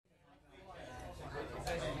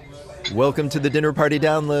Welcome to the Dinner Party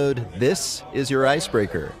Download. This is your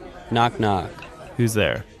icebreaker. Knock, knock. Who's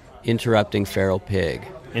there? Interrupting feral pig.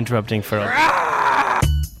 Interrupting feral pig.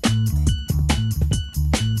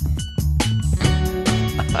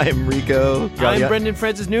 I'm Rico. I'm Brendan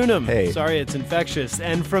Francis Noonan. Hey. Sorry, it's infectious.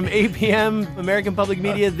 And from 8 p.m. American Public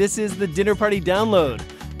Media, this is the Dinner Party Download,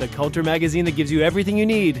 the culture magazine that gives you everything you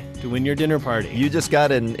need to win your dinner party. You just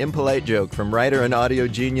got an impolite joke from writer and audio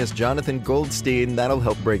genius Jonathan Goldstein. That'll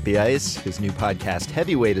help break the ice. His new podcast,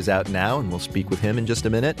 Heavyweight, is out now, and we'll speak with him in just a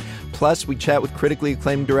minute. Plus, we chat with critically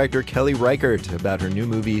acclaimed director Kelly Reichardt about her new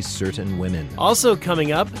movie, Certain Women. Also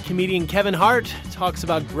coming up, comedian Kevin Hart talks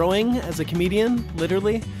about growing as a comedian,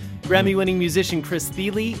 literally. Grammy-winning musician Chris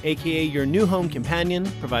Thile, a.k.a. your new home companion,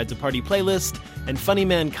 provides a party playlist. And funny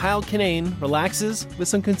man Kyle Kinane relaxes with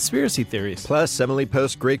some conspiracy theories. Plus, Emily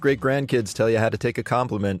Post's great-great-grandkids tell you how to take a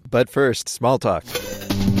compliment. But first, small talk.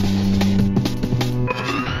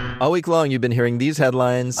 All week long, you've been hearing these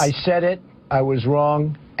headlines. I said it, I was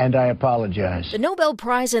wrong, and I apologize. The Nobel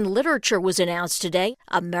Prize in Literature was announced today.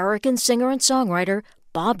 American singer and songwriter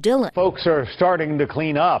Bob Dylan. Folks are starting to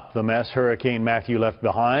clean up the mess Hurricane Matthew left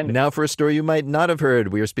behind. Now for a story you might not have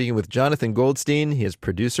heard. We are speaking with Jonathan Goldstein. He is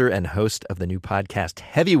producer and host of the new podcast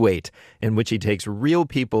Heavyweight, in which he takes real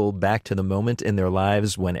people back to the moment in their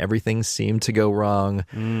lives when everything seemed to go wrong.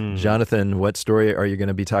 Jonathan, what story are you going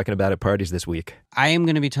to be talking about at parties this week? I am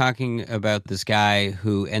going to be talking about this guy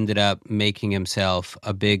who ended up making himself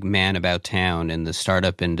a big man about town in the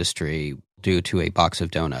startup industry due to a box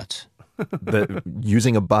of donuts.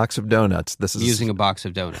 Using a box of donuts. Using a box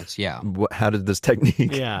of donuts, yeah. How did this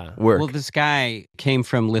technique work? Well, this guy came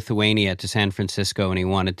from Lithuania to San Francisco, and he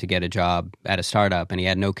wanted to get a job at a startup, and he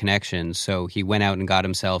had no connections, so he went out and got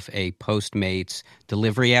himself a Postmates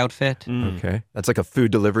delivery outfit. Okay. That's like a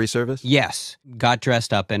food delivery service? Yes. Got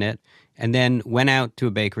dressed up in it, and then went out to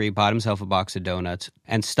a bakery, bought himself a box of donuts,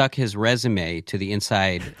 and stuck his resume to the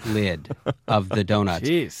inside lid of the donuts.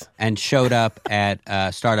 Jeez. And showed up at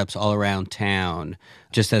startups all around town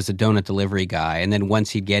just as a donut delivery guy. And then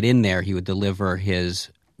once he'd get in there, he would deliver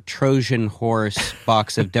his Trojan horse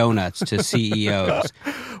box of donuts to CEOs.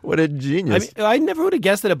 What a genius. I never would have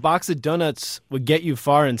guessed that a box of donuts would get you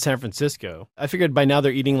far in San Francisco. I figured by now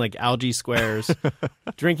they're eating like algae squares,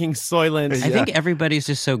 drinking Soylent. I think everybody's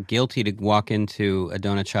just so guilty to walk into a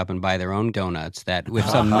donut shop and buy their own donuts that if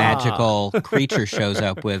some magical creature shows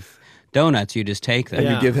up with donuts, you just take them.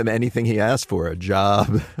 And you give him anything he asks for, a job,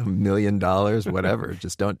 $1 million, whatever.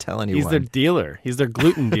 Just don't tell anyone. He's their dealer. He's their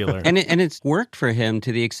gluten dealer. And it's worked for him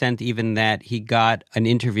to the extent even that he got an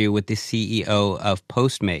interview with the CEO of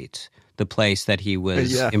Postmates, the place that he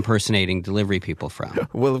was impersonating delivery people from.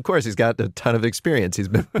 Well, of course, he's got a ton of experience. He's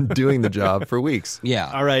been doing the job for weeks.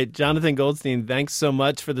 Yeah. All right, Jonathan Goldstein, thanks so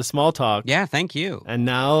much for the small talk. Yeah, thank you. And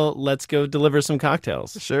now let's go deliver some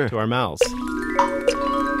cocktails to our mouths.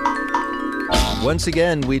 Once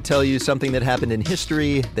again, we tell you something that happened in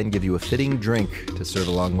history, then give you a fitting drink to serve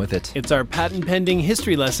along with it. It's our patent-pending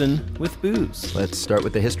history lesson with booze. Let's start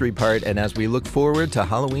with the history part, and as we look forward to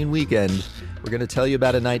Halloween weekend, we're going to tell you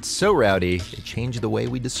about a night so rowdy, it changed the way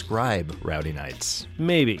we describe rowdy nights.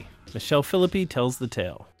 Maybe. Michelle Philippi tells the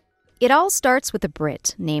tale. It all starts with a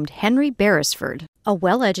Brit named Henry Beresford, a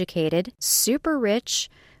well-educated, super-rich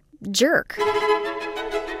jerk.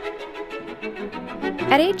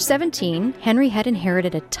 At age 17, Henry had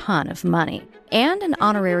inherited a ton of money and an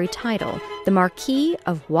honorary title, the Marquis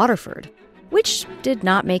of Waterford, which did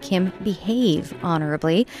not make him behave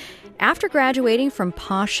honorably. After graduating from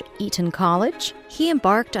posh Eton College, he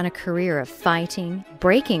embarked on a career of fighting,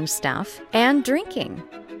 breaking stuff, and drinking.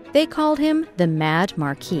 They called him the Mad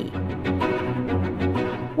Marquis.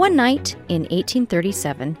 One night in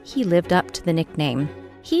 1837, he lived up to the nickname.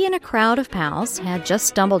 He and a crowd of pals had just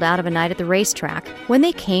stumbled out of a night at the racetrack when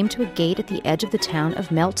they came to a gate at the edge of the town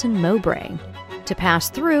of Melton Mowbray. To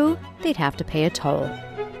pass through, they'd have to pay a toll.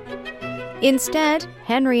 Instead,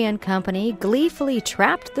 Henry and company gleefully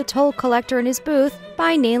trapped the toll collector in his booth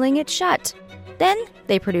by nailing it shut. Then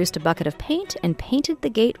they produced a bucket of paint and painted the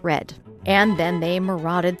gate red. And then they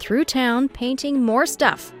marauded through town painting more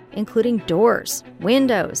stuff, including doors,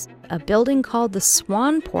 windows, a building called the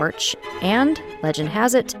Swan Porch, and, legend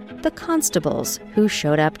has it, the constables who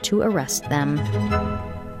showed up to arrest them.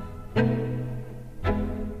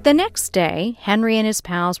 The next day, Henry and his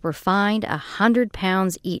pals were fined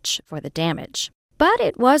 £100 each for the damage. But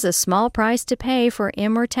it was a small price to pay for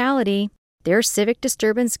immortality. Their civic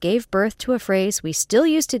disturbance gave birth to a phrase we still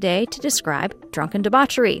use today to describe drunken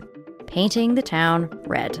debauchery: painting the town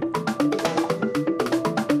red.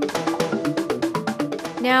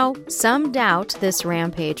 Now, some doubt this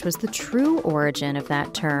rampage was the true origin of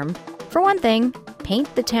that term. For one thing,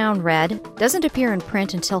 Paint the Town Red doesn't appear in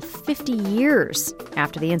print until 50 years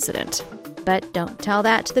after the incident. But don't tell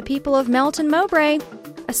that to the people of Melton Mowbray.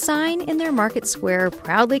 A sign in their market square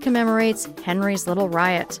proudly commemorates Henry's little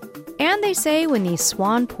riot. And they say when the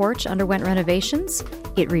Swan Porch underwent renovations,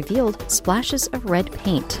 it revealed splashes of red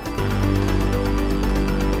paint.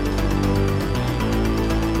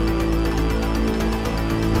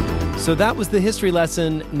 So that was the history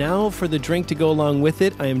lesson. Now for the drink to go along with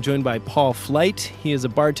it, I am joined by Paul Flight. He is a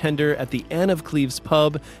bartender at the Anne of Cleves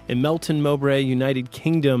pub in Melton Mowbray, United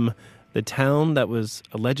Kingdom, the town that was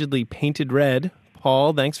allegedly painted red.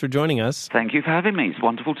 Paul, thanks for joining us. Thank you for having me. It's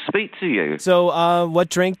wonderful to speak to you. So what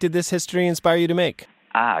drink did this history inspire you to make?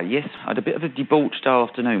 Yes. I had a bit of a debauched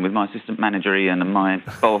afternoon with my assistant manager Ian and my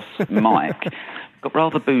boss Mike. Got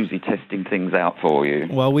rather boozy testing things out for you.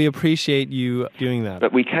 Well, we appreciate you doing that.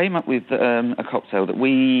 But we came up with a cocktail that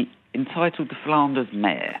we entitled the Flanders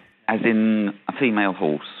Mare, as in a female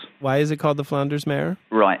horse. Why is it called the Flanders Mare?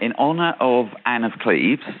 Right, in honour of Anne of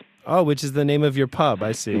Cleves. Oh, which is the name of your pub,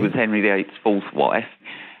 I see. Who was Henry VIII's fourth wife.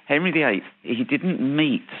 Henry VIII, he didn't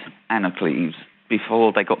meet Anne of Cleves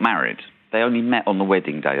before they got married. They only met on the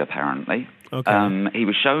wedding day, apparently. Okay. He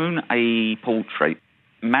was shown a portrait,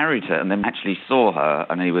 married her, and then actually saw her,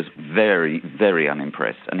 and he was very, very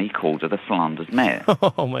unimpressed, and he called her the Flanders Mare.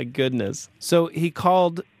 Oh, my goodness. So he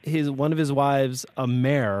called one of his wives a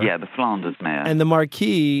mare. Yeah, the Flanders Mare. And the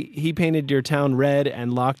Marquis, he painted your town red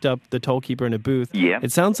and locked up the tollkeeper in a booth. Yeah.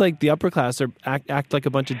 It sounds like the upper class act like a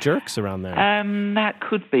bunch of jerks around there. That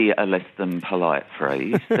could be a less than polite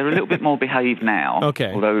phrase. They're a little bit more behaved now.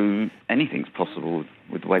 Okay. Although anything's possible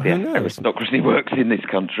with the way the aristocracy works in this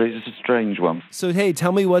country. It's a strange one. So, hey,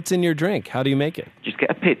 tell me what's in your drink. How do you make it? Just get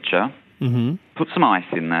a pitcher, put some ice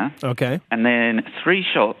in there. Okay. And then 3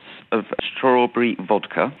 shots of strawberry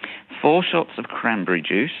vodka, 4 shots of cranberry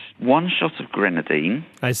juice, 1 shot of grenadine.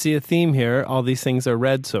 I see a theme here. All these things are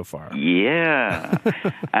red so far. Yeah.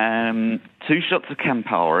 2 shots of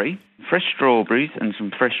Campari, fresh strawberries and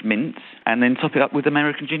some fresh mints, and then top it up with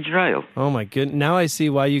American ginger ale. Oh, my goodness. Now I see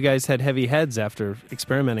why you guys had heavy heads after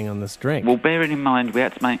experimenting on this drink. Well, bearing in mind, we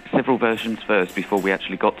had to make several versions first before we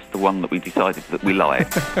actually got to the one that we decided that we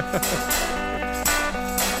liked.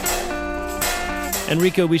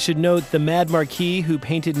 Enrico, we should note the Mad Marquis who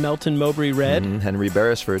painted Melton Mowbray red. Henry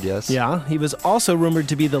Beresford, yes. Yeah, he was also rumored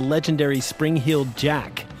to be the legendary Spring-Heeled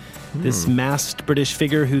Jack, this masked British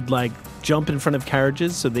figure who'd, jump in front of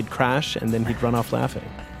carriages so they'd crash, and then he'd run off laughing.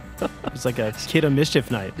 It was like a kid on mischief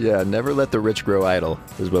night. Yeah, never let the rich grow idle,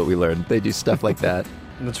 is what we learned. They do stuff like that.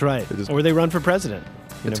 That's right. Or they run for president.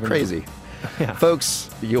 It's crazy. Yeah. Folks,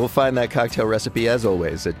 you'll find that cocktail recipe, as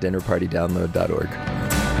always, at dinnerpartydownload.org.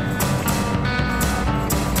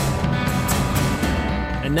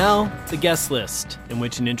 And now, the guest list, in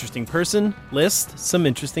which an interesting person lists some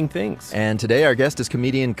interesting things. And today our guest is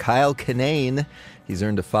comedian Kyle Kinane. He's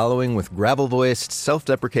earned a following with gravel-voiced,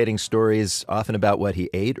 self-deprecating stories, often about what he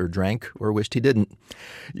ate or drank or wished he didn't.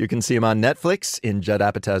 You can see him on Netflix in Judd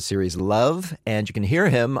Apatow's series Love, and you can hear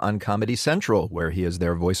him on Comedy Central, where he is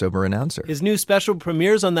their voiceover announcer. His new special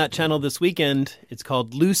premieres on that channel this weekend. It's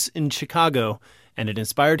called Loose in Chicago, and it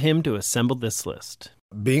inspired him to assemble this list.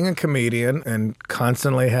 Being a comedian and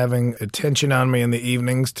constantly having attention on me in the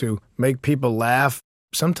evenings to make people laugh,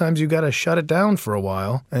 sometimes you got to shut it down for a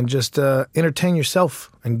while and just entertain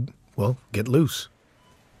yourself and, get loose.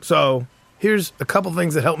 So here's a couple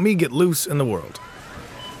things that help me get loose in the world.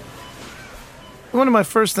 One of my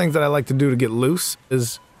first things that I like to do to get loose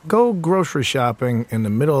is go grocery shopping in the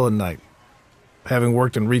middle of the night. Having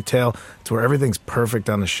worked in retail, it's where everything's perfect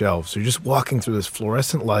on the shelves. So you're just walking through this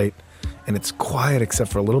fluorescent light, and it's quiet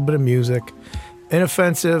except for a little bit of music.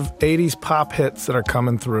 Inoffensive 80s pop hits that are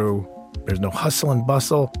coming through. There's no hustle and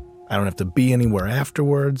bustle. I don't have to be anywhere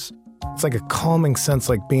afterwards. It's like a calming sense,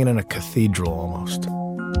 like being in a cathedral almost.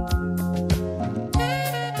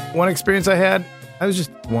 One experience I had, I was just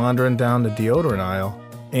wandering down the deodorant aisle,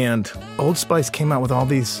 and Old Spice came out with all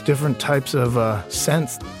these different types of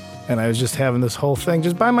scents, and I was just having this whole thing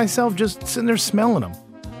just by myself, just sitting there smelling them.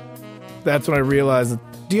 That's when I realized that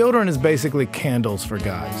deodorant is basically candles for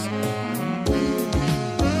guys.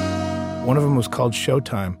 One of them was called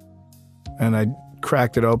Showtime, and I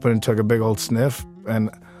cracked it open and took a big old sniff, and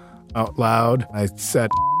out loud I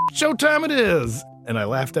said, "Showtime it is!" And I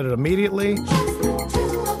laughed at it immediately.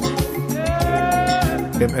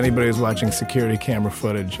 If anybody was watching security camera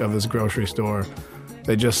footage of this grocery store,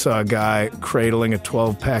 they just saw a guy cradling a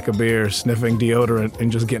 12-pack of beer, sniffing deodorant,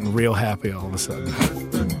 and just getting real happy all of a sudden.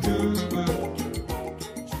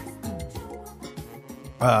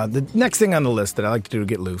 The next thing on the list that I like to do to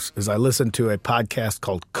get loose is I listen to a podcast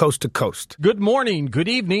called Coast to Coast. Good morning, good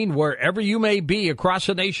evening, wherever you may be across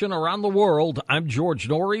the nation, around the world. I'm George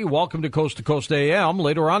Norrie. Welcome to Coast AM.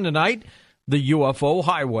 Later on tonight, the UFO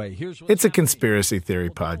Highway. It's a conspiracy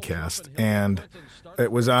theory podcast, and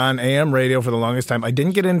it was on AM radio for the longest time. I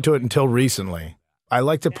didn't get into it until recently. I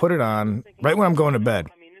like to put it on right when I'm going to bed.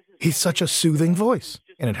 He's such a soothing voice,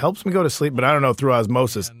 and it helps me go to sleep, but I don't know, through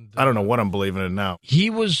osmosis, I don't know what I'm believing in now. He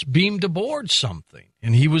was beamed aboard something,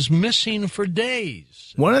 and he was missing for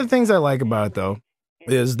days. One of the things I like about it, though,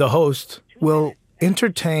 is the host will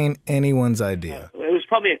entertain anyone's idea. It was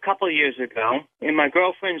probably a couple of years ago. In my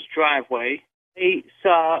girlfriend's driveway, they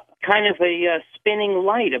saw kind of a spinning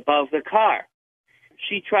light above the car.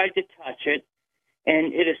 She tried to touch it,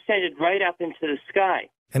 and it ascended right up into the sky.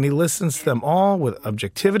 And he listens to them all with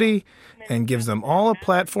objectivity and gives them all a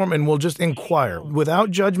platform and will just inquire without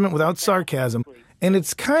judgment, without sarcasm. And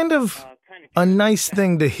it's kind of a nice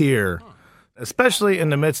thing to hear, especially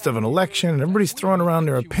in the midst of an election and everybody's throwing around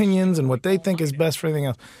their opinions and what they think is best for anything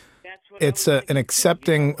else. It's an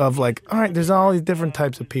accepting of like, all right, there's all these different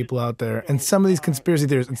types of people out there. And some of these conspiracy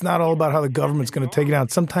theories, it's not all about how the government's going to take it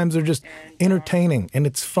out. Sometimes they're just entertaining and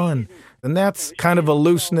it's fun. And that's kind of a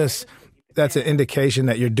looseness. That's an indication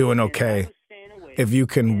that you're doing okay if you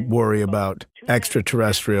can worry about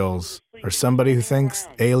extraterrestrials or somebody who thinks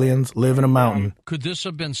aliens live in a mountain. Could this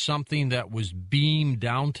have been something that was beamed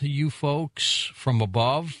down to you folks from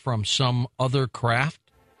above, from some other craft?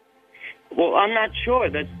 Well, I'm not sure.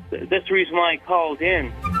 That's the reason why I called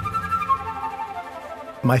in.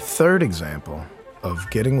 My third example of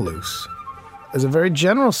getting loose is a very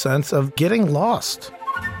general sense of getting lost.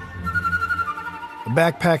 The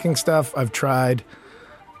backpacking stuff I've tried.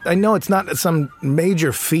 I know it's not some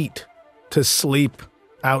major feat to sleep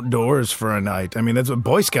outdoors for a night. I mean, that's what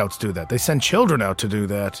Boy Scouts do that. They send children out to do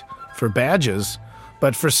that for badges.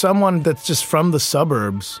 But for someone that's just from the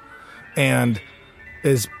suburbs and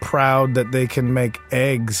is proud that they can make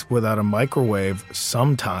eggs without a microwave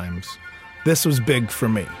sometimes, this was big for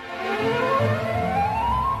me.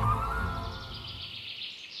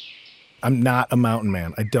 I'm not a mountain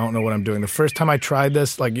man. I don't know what I'm doing. The first time I tried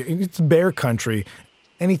this, like, it's bear country.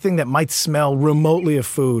 Anything that might smell remotely of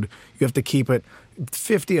food, you have to keep it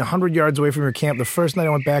 50, 100 yards away from your camp. The first night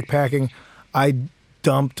I went backpacking, I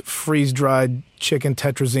dumped freeze-dried chicken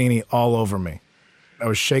tetrazzini all over me. I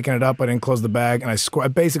was shaking it up. I didn't close the bag, and I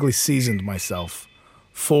basically seasoned myself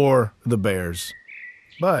for the bears.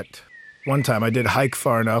 But one time I did hike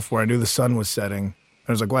far enough where I knew the sun was setting.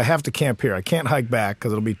 I was like, well, I have to camp here. I can't hike back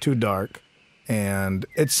because it'll be too dark. And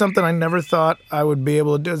it's something I never thought I would be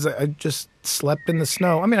able to do. I just slept in the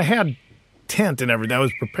snow. I mean, I had tent and everything. I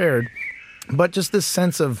was prepared. But just this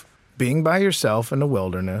sense of being by yourself in the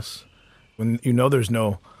wilderness, when you know there's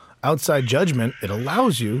no outside judgment, it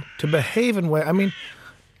allows you to behave in way. I mean,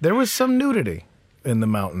 there was some nudity in the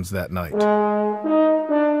mountains that night.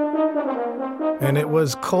 And it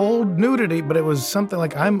was cold nudity, but it was something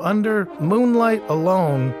like I'm under moonlight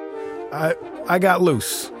alone. I got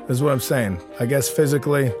loose, is what I'm saying. I guess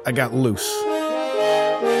physically, I got loose.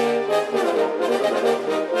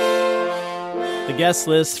 The guest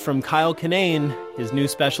list from Kyle Kinane. His new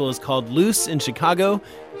special is called Loose in Chicago.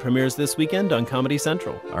 It premieres this weekend on Comedy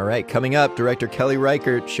Central. All right, coming up, director Kelly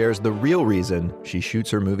Reichardt shares the real reason she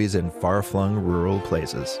shoots her movies in far-flung rural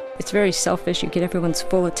places. It's very selfish. You get everyone's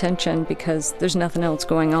full attention because there's nothing else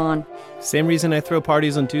going on. Same reason I throw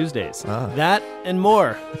parties on Tuesdays. That and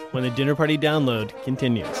more when the Dinner Party Download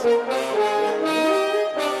continues.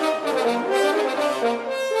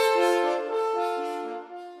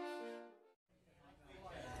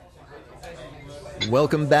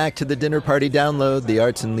 Welcome back to the Dinner Party Download, the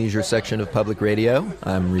arts and leisure section of public radio.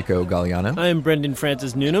 I'm Rico Galliano. I'm Brendan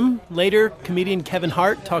Francis Newnham. Later, comedian Kevin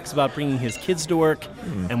Hart talks about bringing his kids to work,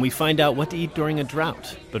 and we find out what to eat during a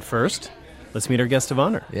drought. But first, let's meet our guest of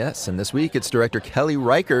honor. Yes, and this week it's director Kelly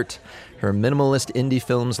Reichardt. Her minimalist indie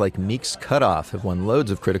films like Meek's Cutoff have won loads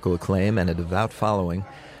of critical acclaim and a devout following.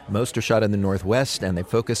 Most are shot in the Northwest, and they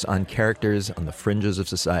focus on characters on the fringes of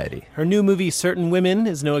society. Her new movie, Certain Women,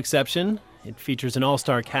 is no exception. It features an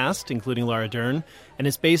all-star cast, including Laura Dern, and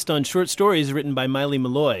is based on short stories written by Miley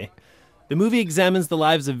Malloy. The movie examines the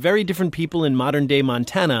lives of very different people in modern-day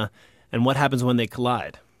Montana and what happens when they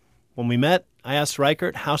collide. When we met, I asked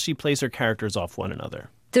Reichardt how she plays her characters off one another.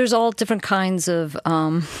 There's all different kinds of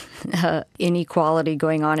inequality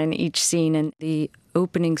going on in each scene. And the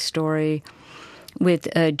opening story with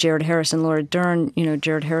Jared Harris and Laura Dern,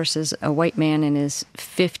 Jared Harris is a white man in his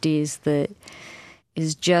 50s that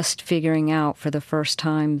is just figuring out for the first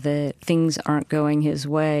time that things aren't going his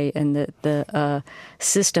way and that the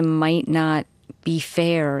system might not be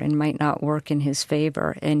fair and might not work in his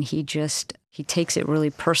favor. And he takes it really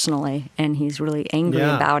personally, and he's really angry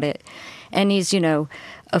about it. And he's,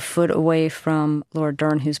 a foot away from Laura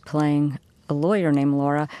Dern, who's playing a lawyer named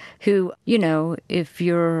Laura, who, if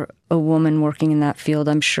you're a woman working in that field,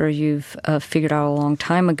 I'm sure you've figured out a long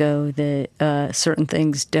time ago that certain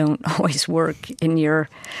things don't always work in your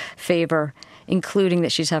favor, including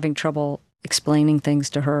that she's having trouble explaining things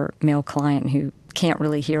to her male client who can't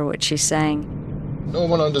really hear what she's saying. No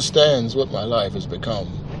one understands what my life has become.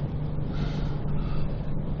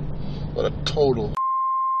 What a total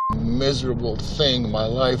miserable thing my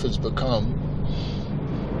life has become.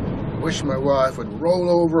 Wish my wife would roll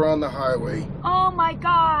over on the highway. Oh my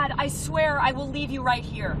God, I swear I will leave you right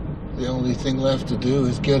here. The only thing left to do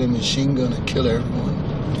is get a machine gun and kill everyone.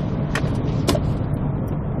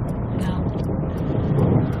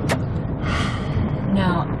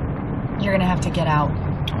 No, you're gonna have to get out.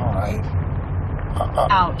 All right.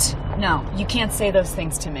 Out. No, you can't say those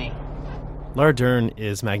things to me. Laura Dern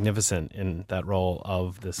is magnificent in that role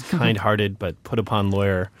of this kind-hearted but put-upon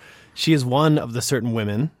lawyer. She is one of the certain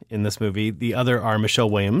women in this movie. The other are Michelle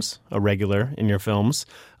Williams, a regular in your films.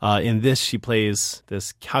 In this, she plays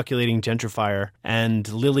this calculating gentrifier,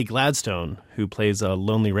 and Lily Gladstone, who plays a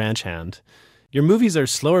lonely ranch hand. Your movies are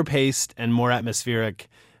slower paced and more atmospheric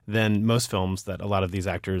than most films that a lot of these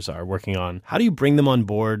actors are working on. How do you bring them on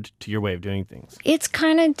board to your way of doing things? It's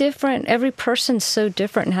kind of different. Every person's so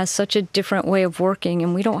different and has such a different way of working,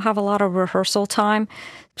 and we don't have a lot of rehearsal time.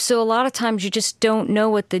 So a lot of times you just don't know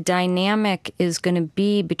what the dynamic is going to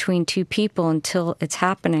be between two people until it's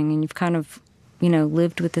happening, and you've kind of,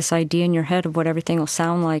 lived with this idea in your head of what everything will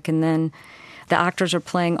sound like, and then the actors are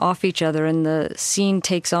playing off each other, and the scene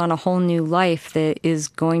takes on a whole new life that is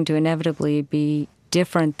going to inevitably be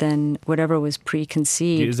different than whatever was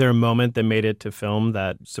preconceived. Is there a moment that made it to film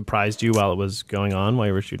that surprised you while it was going on, while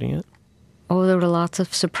you were shooting it? Oh, there were lots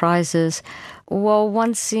of surprises. Well,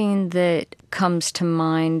 one scene that comes to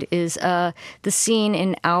mind is the scene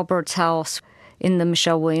in Albert's house in the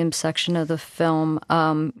Michelle Williams section of the film.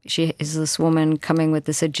 She is this woman coming with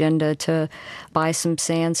this agenda to buy some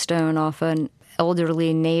sandstone off an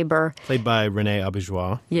elderly neighbor. Played by Renee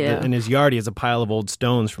Auberjois. Yeah. In his yard, he has a pile of old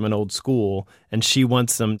stones from an old school, and she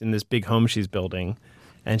wants them in this big home she's building.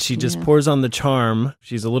 And she just pours on the charm.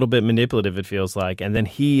 She's a little bit manipulative, it feels like. And then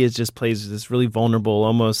he just plays this really vulnerable,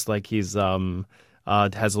 almost like he's has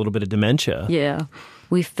a little bit of dementia. Yeah.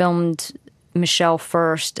 We filmed Michelle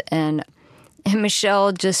first, and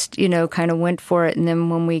Michelle just, kind of went for it. And then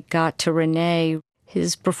when we got to Renee,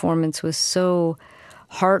 his performance was so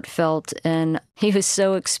heartfelt, and he was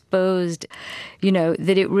so exposed,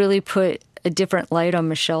 that it really put a different light on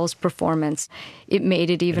Michelle's performance. It made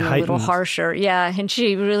it even a little harsher. Yeah, and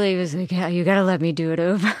she really was like, yeah, you got to let me do it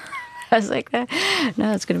over. I was like,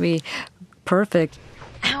 no, it's going to be perfect.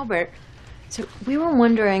 Albert, so we were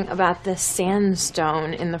wondering about the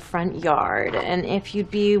sandstone in the front yard and if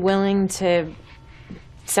you'd be willing to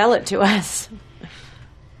sell it to us.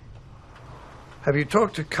 Have you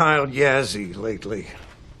talked to Kyle Yazzie lately?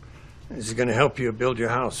 Is he going to help you build your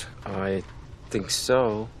house? I think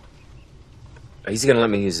so. He's going to let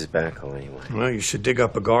me use his backhoe anyway. Well, you should dig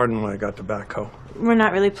up a garden when I got the backhoe. We're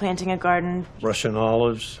not really planting a garden. Russian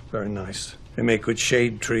olives, very nice. They make good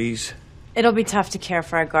shade trees. It'll be tough to care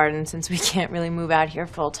for our garden since we can't really move out here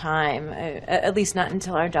full time. At least not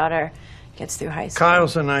until our daughter gets through high school.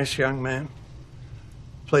 Kyle's a nice young man.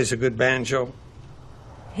 Plays a good banjo.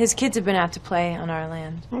 His kids have been out to play on our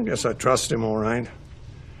land. I guess I trust him all right.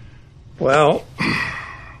 Well,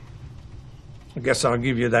 I guess I'll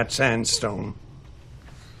give you that sandstone.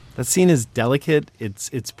 That scene is delicate.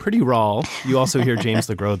 It's pretty raw. You also hear James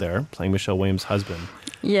LeGros there playing Michelle Williams' husband.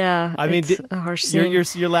 Yeah, I mean, it's a harsh scene.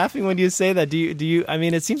 You're laughing when you say that. Do you? I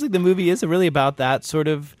mean, it seems like the movie is really about that sort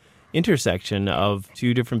of intersection of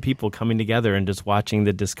two different people coming together and just watching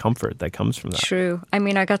the discomfort that comes from that. True. I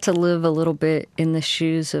mean, I got to live a little bit in the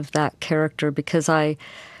shoes of that character because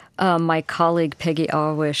my colleague Peggy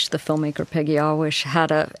Awish, the filmmaker Peggy Awish,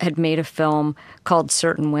 had made a film called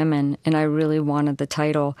Certain Women, and I really wanted the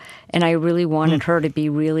title, and I really wanted her to be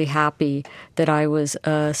really happy that I was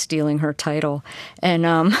stealing her title, and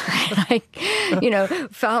I,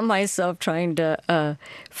 found myself trying to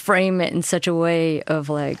frame it in such a way of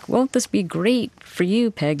like, won't this be great for you,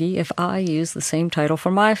 Peggy, if I use the same title for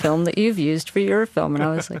my film that you've used for your film? And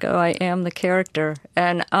I was like, oh, I am the character,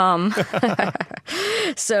 and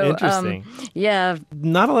so. So, interesting. Yeah.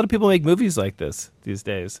 Not a lot of people make movies like this these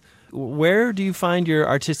days. Where do you find your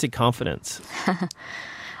artistic confidence?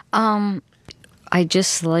 I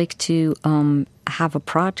just like to have a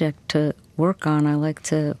project to work on. I like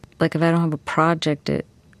to, like, if I don't have a project, it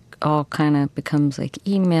all kind of becomes like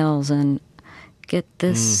emails and get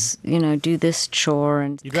this, do this chore.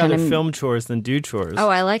 And You'd rather film chores than do chores. Oh,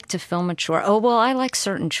 I like to film a chore. Oh, well, I like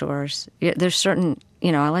certain chores. Yeah, there's certain,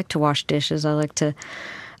 I like to wash dishes. I like to,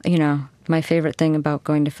 my favorite thing about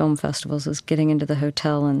going to film festivals is getting into the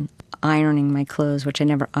hotel and ironing my clothes, which I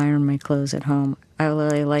never iron my clothes at home. I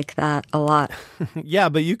really like that a lot. Yeah,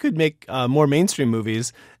 but you could make more mainstream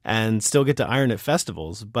movies and still get to iron at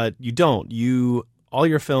festivals, but you don't. All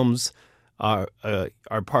your films are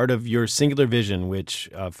part of your singular vision, which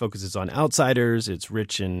focuses on outsiders. It's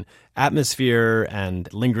rich in atmosphere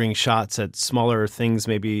and lingering shots at smaller things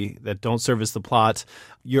maybe that don't service the plot.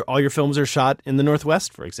 All your films are shot in the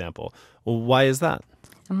Northwest, for example. Well, why is that?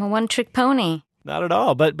 I'm a one-trick pony. Not at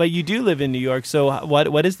all, but you do live in New York, so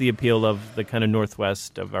what is the appeal of the kind of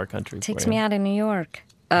Northwest of our country? It takes me out of New York.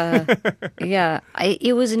 Yeah,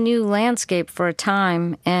 it was a new landscape for a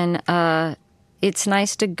time, and it's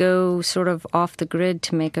nice to go sort of off the grid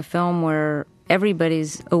to make a film where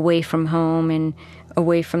everybody's away from home and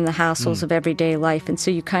away from the hassles of everyday life. And so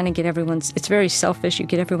you kind of get it's very selfish. You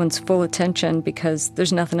get everyone's full attention because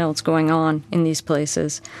there's nothing else going on in these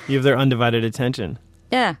places. You have their undivided attention.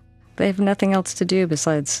 Yeah. They have nothing else to do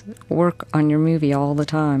besides work on your movie all the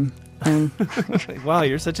time. And wow,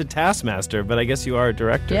 you're such a taskmaster, but I guess you are a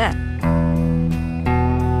director. Yeah.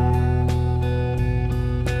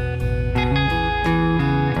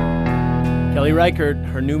 Kelly Reichardt,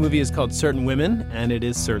 her new movie is called Certain Women, and it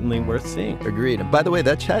is certainly worth seeing. Agreed. And by the way,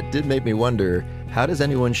 that chat did make me wonder, how does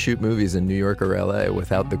anyone shoot movies in New York or LA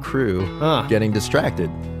without the crew getting distracted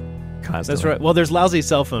constantly? That's right. Well, there's lousy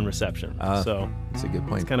cell phone reception, so that's a good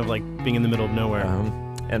point. It's kind of like being in the middle of nowhere.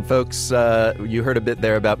 And folks, you heard a bit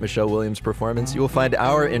there about Michelle Williams' performance. You will find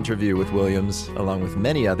our interview with Williams, along with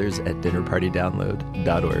many others, at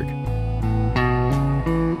dinnerpartydownload.org.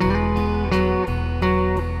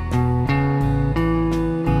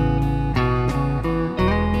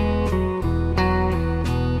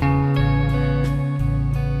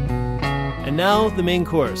 And now the main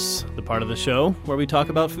course, the part of the show where we talk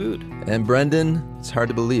about food. And Brendan, it's hard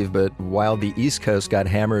to believe, but while the East Coast got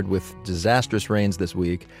hammered with disastrous rains this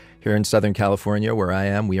week, here in Southern California, where I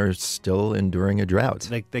am, we are still enduring a drought.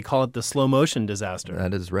 They call it the slow motion disaster.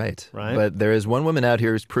 That is right. Right. But there is one woman out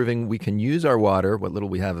here who's proving we can use our water, what little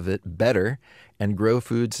we have of it, better and grow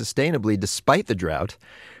food sustainably despite the drought.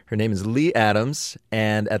 Her name is Lee Adams,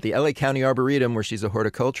 and at the LA County Arboretum, where she's a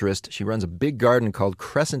horticulturist, she runs a big garden called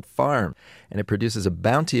Crescent Farm, and it produces a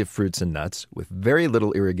bounty of fruits and nuts with very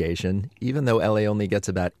little irrigation, even though LA only gets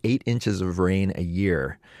about 8 inches of rain a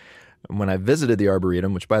year. And when I visited the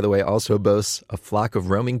Arboretum, which, by the way, also boasts a flock of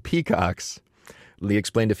roaming peacocks, Lee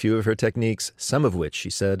explained a few of her techniques, some of which, she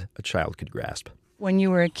said, a child could grasp. When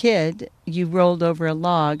you were a kid, you rolled over a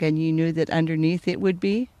log and you knew that underneath it would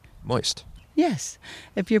be? Moist. Yes.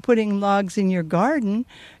 If you're putting logs in your garden,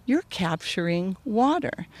 you're capturing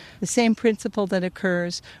water. The same principle that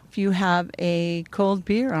occurs if you have a cold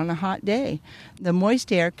beer on a hot day. The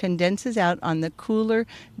moist air condenses out on the cooler,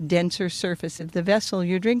 denser surface of the vessel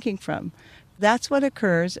you're drinking from. That's what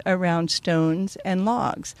occurs around stones and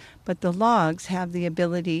logs. But the logs have the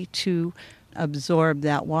ability to absorb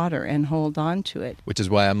that water and hold on to it. Which is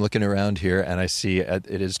why I'm looking around here and I see it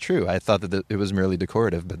is true. I thought that it was merely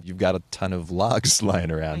decorative, but you've got a ton of logs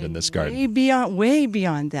lying around in this garden. Way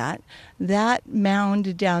beyond that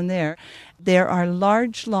mound down there are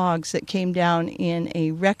large logs that came down in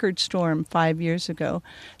a record storm 5 years ago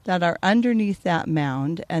that are underneath that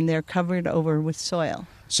mound, and they're covered over with soil.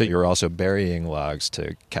 So you're also burying logs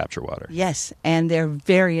to capture water? Yes, and they're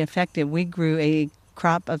very effective. We grew a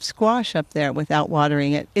crop of squash up there without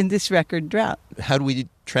watering it in this record drought. How do we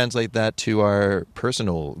translate that to our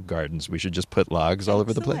personal gardens? We should just put logs all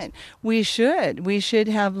over the place? We should. We should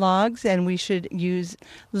have logs, and we should use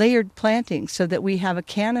layered planting so that we have a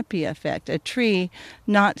canopy effect, a tree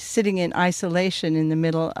not sitting in isolation in the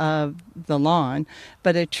middle of the lawn,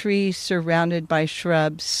 but a tree surrounded by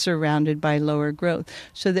shrubs, surrounded by lower growth,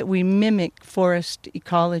 so that we mimic forest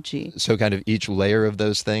ecology. So kind of each layer of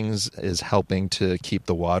those things is helping to keep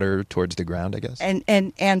the water towards the ground, I guess?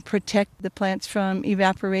 And protect the plants from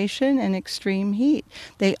evaporation and extreme heat.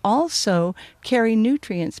 They also carry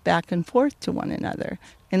nutrients back and forth to one another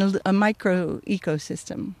in a micro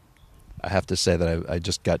ecosystem. I have to say that I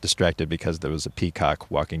just got distracted because there was a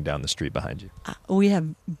peacock walking down the street behind you. We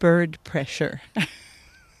have bird pressure.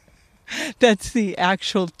 That's the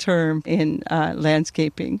actual term in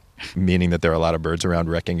landscaping. Meaning that there are a lot of birds around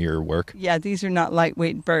wrecking your work? Yeah, these are not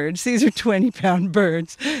lightweight birds. These are 20-pound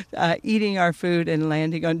birds eating our food and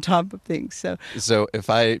landing on top of things. So if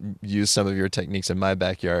I use some of your techniques in my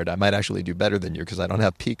backyard, I might actually do better than you because I don't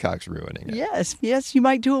have peacocks ruining it. Yes, you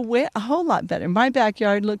might do a whole lot better. My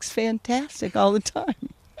backyard looks fantastic all the time.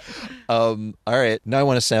 All right. Now I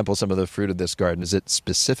want to sample some of the fruit of this garden. Is it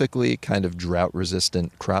specifically kind of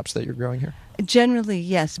drought-resistant crops that you're growing here? Generally,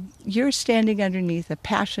 yes. You're standing underneath a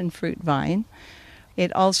passion fruit vine.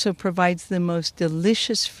 It also provides the most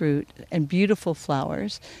delicious fruit and beautiful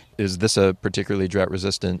flowers. Is this a particularly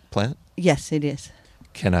drought-resistant plant? Yes, it is.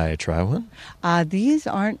 Can I try one? These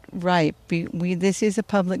aren't ripe. This is a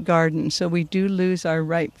public garden, so we do lose our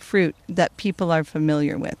ripe fruit that people are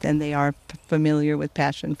familiar with, and they are familiar with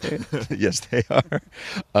passion fruit. Yes, they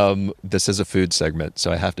are. This is a food segment,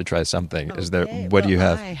 so I have to try something. Okay, what do you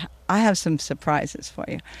have? I have some surprises for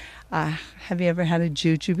you. Have you ever had a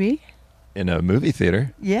jujube? In a movie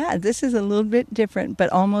theater? Yeah, this is a little bit different, but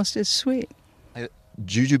almost as sweet.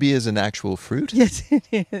 Jujube is an actual fruit? Yes, it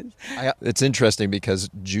is. It's interesting because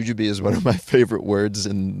jujube is one of my favorite words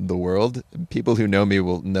in the world. People who know me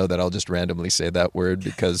will know that I'll just randomly say that word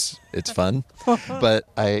because it's fun. But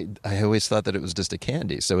I always thought that it was just a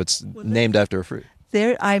candy, so it's named after a fruit.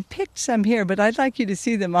 I picked some here, but I'd like you to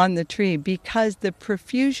see them on the tree because the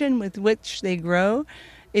profusion with which they grow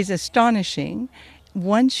is astonishing.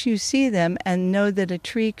 Once you see them and know that a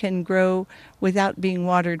tree can grow without being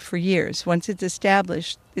watered for years, once it's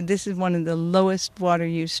established, this is one of the lowest water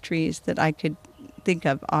use trees that I could think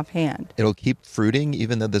of offhand. It'll keep fruiting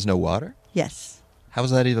even though there's no water? Yes. How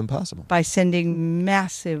is that even possible? By sending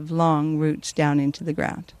massive long roots down into the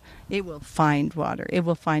ground. It will find water. It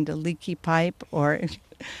will find a leaky pipe or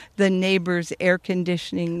the neighbor's air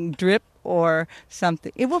conditioning drip or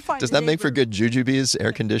something. It will find. Does that make for good jujubes,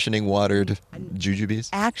 air conditioning watered jujubes?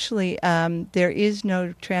 Actually, there is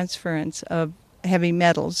no transference of heavy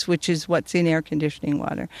metals, which is what's in air conditioning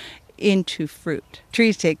water, into fruit.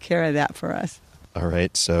 Trees take care of that for us. All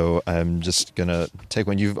right, so I'm just going to take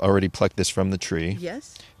one. You've already plucked this from the tree.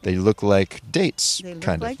 Yes. They look like dates, They look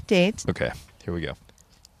kind of. like dates. Okay, here we go.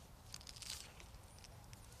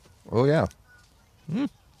 Oh, yeah.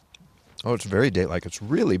 Oh, it's very date-like. It's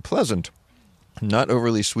really pleasant. Not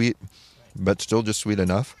overly sweet, but still just sweet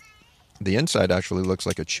enough. The inside actually looks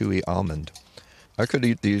like a chewy almond. I could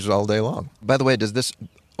eat these all day long. By the way, does this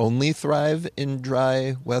only thrive in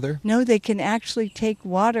dry weather? No, they can actually take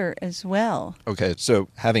water as well. Okay, so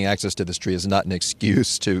having access to this tree is not an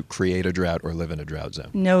excuse to create a drought or live in a drought zone.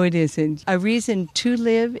 No, it isn't. A reason to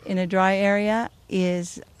live in a dry area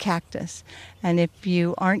is cactus. And if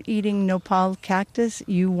you aren't eating nopal cactus,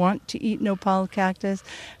 you want to eat nopal cactus.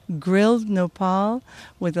 Grilled nopal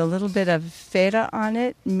with a little bit of feta on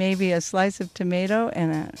it, maybe a slice of tomato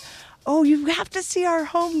and Oh, you have to see our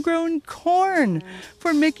homegrown corn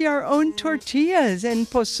for making our own tortillas and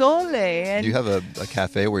pozole. And Do you have a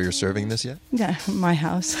cafe where you're serving this yet? Yeah, my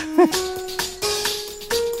house.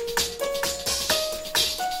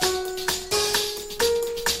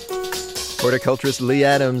 Horticulturist Lee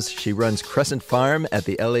Adams. She runs Crescent Farm at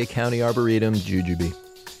the LA County Arboretum, Jujube.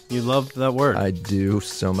 You loved that word. I do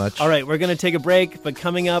so much. All right, we're going to take a break, but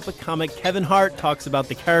coming up, comic Kevin Hart talks about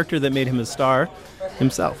the character that made him a star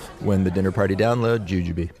himself. When the Dinner Party Download,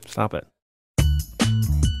 Jujube. Stop it.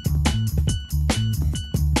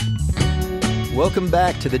 Welcome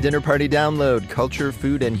back to the Dinner Party Download, culture,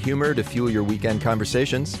 food, and humor to fuel your weekend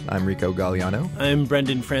conversations. I'm Rico Galliano. I'm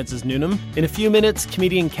Brendan Francis Newnham. In a few minutes,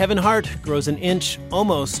 comedian Kevin Hart grows an inch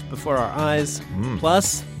almost before our eyes.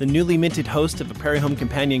 Plus, the newly minted host of a Prairie Home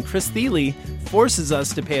Companion, Chris Thile, forces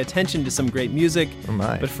us to pay attention to some great music. Oh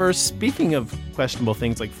my. But first, speaking of questionable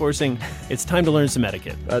things like forcing, it's time to learn some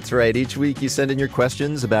etiquette. That's right. Each week you send in your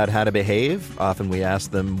questions about how to behave. Often we ask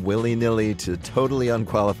them willy-nilly to totally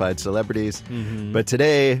unqualified celebrities. But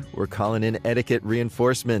today, we're calling in etiquette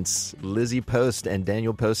reinforcements. Lizzie Post and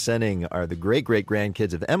Daniel Post-Senning are the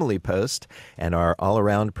great-great-grandkids of Emily Post and are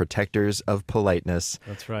all-around protectors of politeness.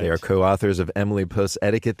 That's right. They are co-authors of Emily Post's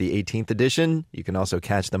Etiquette, the 18th edition. You can also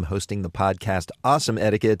catch them hosting the podcast Awesome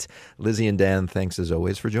Etiquette. Lizzie and Dan, thanks as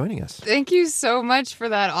always for joining us. Thank you so much for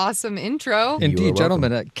that awesome intro. Indeed,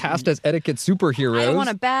 gentlemen, cast as etiquette superheroes. I want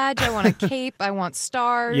a badge, I want a cape, I want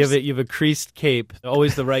stars. You have a creased cape,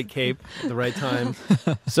 always the right cape, the right time.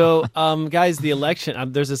 So, guys, the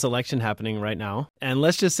election, there's this election happening right now. And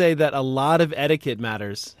let's just say that a lot of etiquette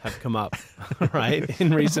matters have come up, right,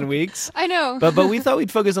 in recent weeks. I know. But we thought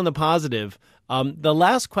we'd focus on the positive. The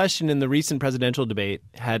last question in the recent presidential debate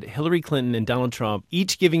had Hillary Clinton and Donald Trump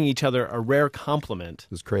each giving each other a rare compliment.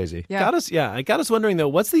 It was crazy. Yeah. It got us wondering, though,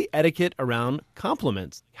 what's the etiquette around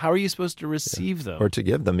compliments? How are you supposed to receive them? Or to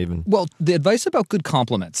give them even. Well, the advice about good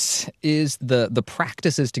compliments is the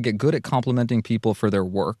practice is to get good at complimenting people for their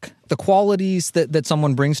work, the qualities that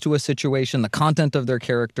someone brings to a situation, the content of their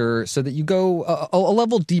character, so that you go a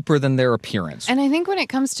level deeper than their appearance. And I think when it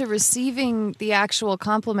comes to receiving the actual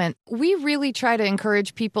compliment, we really try to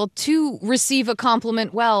encourage people to receive a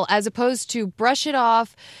compliment well, as opposed to brush it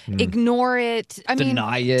off, ignore it.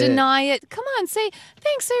 Deny it. Come on, say,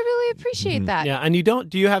 thanks, I really appreciate that. Yeah, and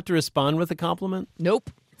do you have to respond with a compliment? Nope.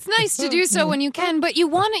 It's nice to do so when you can, but you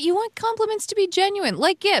want compliments to be genuine,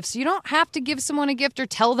 like gifts. You don't have to give someone a gift or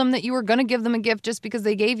tell them that you were going to give them a gift just because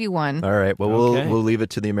they gave you one. All right. Well, we'll leave it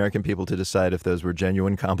to the American people to decide if those were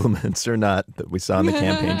genuine compliments or not that we saw on the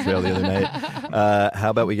campaign trail the other night. How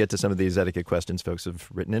about we get to some of these etiquette questions folks have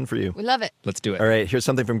written in for you? We love it. Let's do it. All right. Here's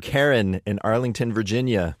something from Karen in Arlington,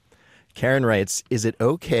 Virginia. Karen writes, is it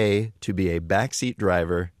okay to be a backseat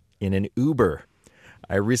driver in an Uber?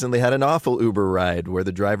 I recently had an awful Uber ride where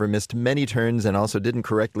the driver missed many turns and also didn't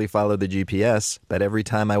correctly follow the GPS, but every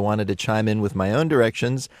time I wanted to chime in with my own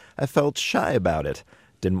directions, I felt shy about it.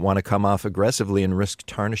 Didn't want to come off aggressively and risk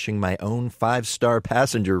tarnishing my own 5-star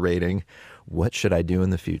passenger rating. What should I do in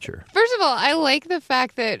the future? First of all, I like the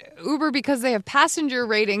fact that Uber, because they have passenger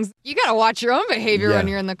ratings, you got to watch your own behavior when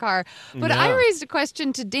you're in the car. But I raised a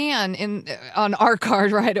question to Dan on our car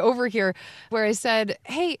ride over here where I said,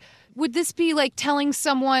 hey, would this be like telling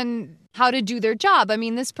someone how to do their job? I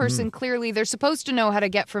mean, this person clearly, they're supposed to know how to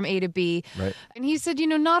get from A to B. Right. And he said,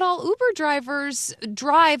 not all Uber drivers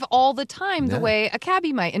drive all the time the way a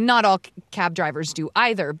cabbie might. And not all cab drivers do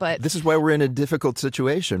either. But this is why we're in a difficult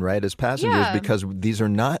situation, right, as passengers, because these are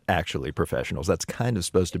not actually professionals. That's kind of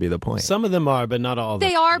supposed to be the point. Some of them are, but not all of them.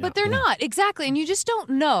 They are, but they're not. Exactly. And you just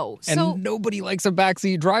don't know. And nobody likes a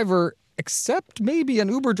backseat driver except maybe an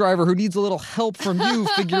Uber driver who needs a little help from you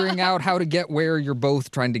figuring out how to get where you're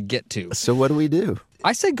both trying to get to. So what do we do?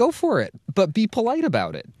 I say go for it, but be polite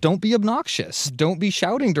about it. Don't be obnoxious. Don't be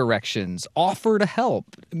shouting directions. Offer to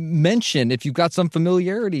help. Mention if you've got some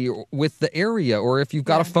familiarity with the area or if you've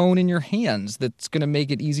got a phone in your hands that's going to make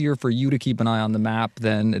it easier for you to keep an eye on the map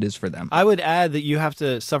than it is for them. I would add that you have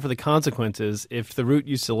to suffer the consequences if the route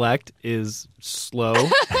you select is slow.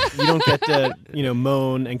 You don't get to,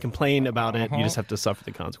 moan and complain about it. You just have to suffer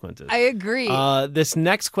the consequences. I agree. This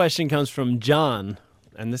next question comes from John.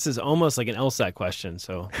 And this is almost like an LSAT question,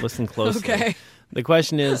 so listen closely. Okay. The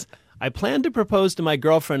question is, I plan to propose to my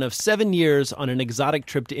girlfriend of 7 years on an exotic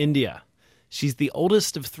trip to India. She's the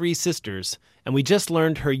oldest of 3 sisters, and we just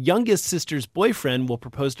learned her youngest sister's boyfriend will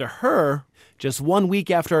propose to her just 1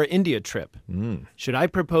 week after our India trip. Should I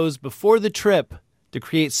propose before the trip to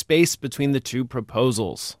create space between the 2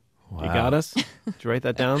 proposals? Wow. You got us? Did you write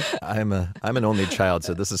that down? I'm an only child,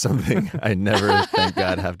 so this is something I never, thank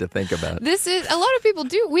God, have to think about. This is, a lot of people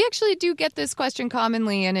do. We actually do get this question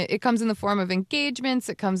commonly, and it comes in the form of engagements.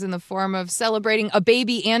 It comes in the form of celebrating a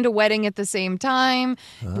baby and a wedding at the same time.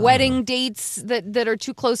 Wedding dates that are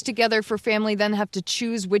too close together for family then have to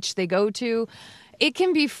choose which they go to. It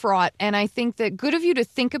can be fraught, and I think that good of you to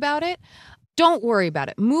think about it. Don't worry about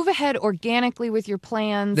it. Move ahead organically with your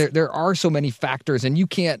plans. There are so many factors, and you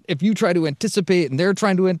can't, if you try to anticipate and they're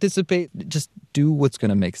trying to anticipate, just do what's going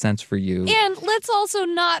to make sense for you. And let's also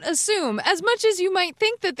not assume, as much as you might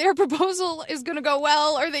think that their proposal is going to go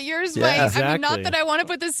well or that yours might. Exactly. I mean, not that I want to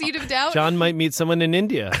put the seed of doubt. John might meet someone in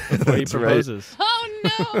India before he proposes. Right.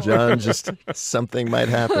 Oh, no. John, just something might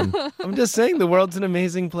happen. I'm just saying the world's an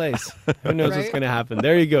amazing place. Who knows what's going to happen?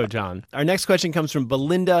 There you go, John. Our next question comes from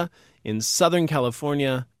Belinda in Southern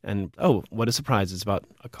California. And, oh, what a surprise. It's about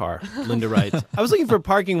a car. Linda writes, I was looking for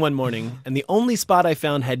parking one morning, and the only spot I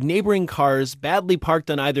found had neighboring cars badly parked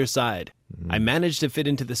on either side. I managed to fit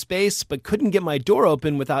into the space, but couldn't get my door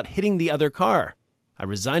open without hitting the other car. I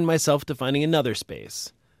resigned myself to finding another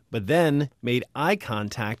space, but then made eye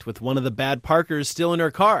contact with one of the bad parkers still in her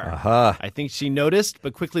car. I think she noticed,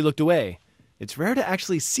 but quickly looked away. It's rare to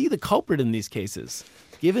actually see the culprit in these cases.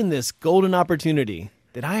 Given this golden opportunity,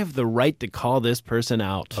 did I have the right to call this person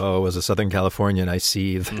out? Oh, as a Southern Californian, I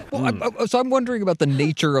seethe. Well, so I'm wondering about the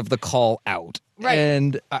nature of the call out. Right.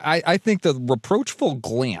 And I think the reproachful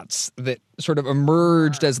glance that sort of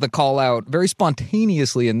emerged as the call out very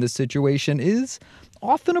spontaneously in this situation is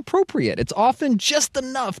often appropriate. It's often just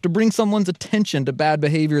enough to bring someone's attention to bad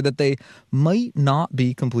behavior that they might not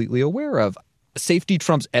be completely aware of. safety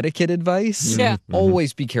trumps etiquette advice. Yeah.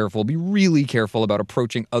 Always be careful. Be really careful about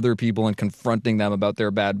approaching other people and confronting them about their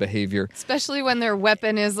bad behavior. Especially when their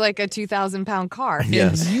weapon is like a 2,000-pound car.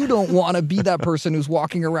 Yes. And you don't want to be that person who's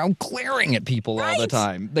walking around glaring at people all the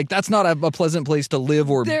time. Like, that's not a pleasant place to live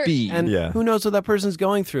or be. And who knows what that person's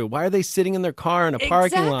going through? Why are they sitting in their car in a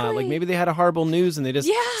parking lot? Like, maybe they had a horrible news and they just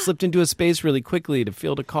slipped into a space really quickly to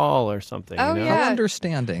field a call or something. Oh, you know? yeah.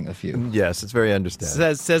 Understanding of you. Yes, it's very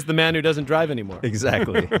understandable. Says the man who doesn't drive anymore.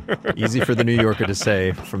 Exactly. Easy for the New Yorker to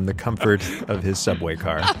say from the comfort of his subway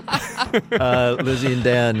car. Lizzie and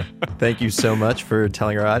Dan, thank you so much for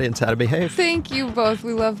telling our audience how to behave. Thank you both.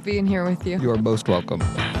 We love being here with you. You are most welcome.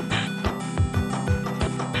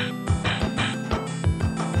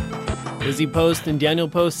 Lizzie Post and Daniel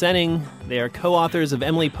Post Senning. They are co-authors of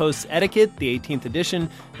Emily Post's Etiquette, the 18th edition,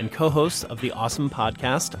 and co-hosts of the awesome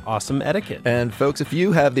podcast, Awesome Etiquette. And folks, if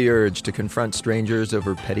you have the urge to confront strangers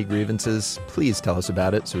over petty grievances, please tell us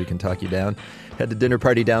about it so we can talk you down. Head to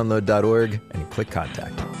dinnerpartydownload.org and click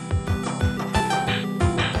contact.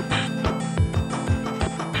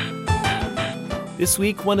 This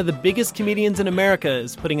week, one of the biggest comedians in America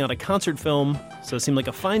is putting out a concert film, so it seemed like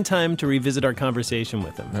a fine time to revisit our conversation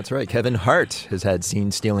with him. That's right. Kevin Hart has had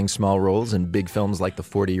scenes stealing small roles in big films like The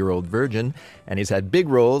 40-Year-Old Virgin, and he's had big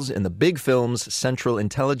roles in the big films Central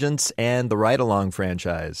Intelligence and the Ride Along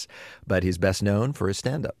franchise. But he's best known for his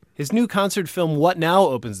stand-up. His new concert film, What Now?,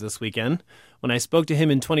 opens this weekend. When I spoke to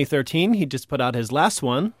him in 2013, he just put out his last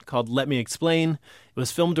one, called Let Me Explain. It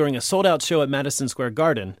was filmed during a sold-out show at Madison Square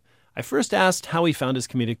Garden. I first asked how he found his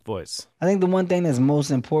comedic voice. I think the one thing that's most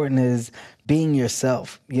important is being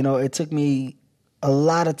yourself. You know, it took me a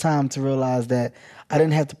lot of time to realize that I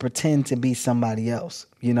didn't have to pretend to be somebody else,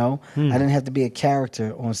 you know? I didn't have to be a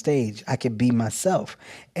character on stage. I could be myself.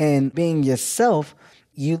 And being yourself,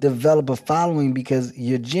 you develop a following because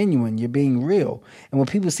you're genuine, you're being real. And when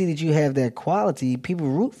people see that you have that quality, people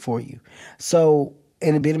root for you. So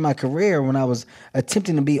in a bit of my career, when I was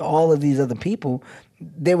attempting to be all of these other people,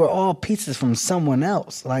 they were all pieces from someone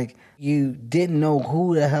else. Like, you didn't know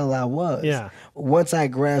who the hell I was. Yeah. Once I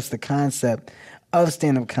grasped the concept of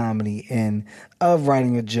stand-up comedy and of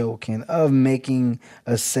writing a joke and of making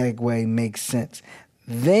a segue make sense,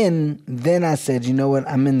 then I said, you know what,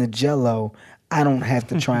 I'm in the Jell-O. I don't have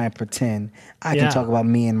to try and pretend. I can talk about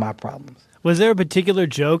me and my problems. Was there a particular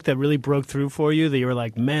joke that really broke through for you that you were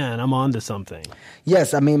like, man, I'm on to something?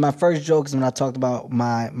 Yes. I mean, my first joke is when I talked about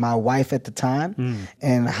my wife at the time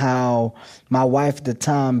and how my wife at the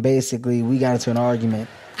time, basically, we got into an argument.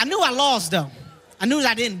 I knew I lost, though. I knew that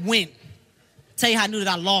I didn't win. Tell you how I knew that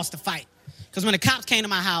I lost the fight. Because when the cops came to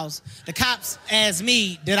my house, the cops asked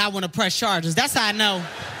me, did I want to press charges? That's how I know.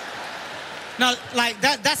 No, like,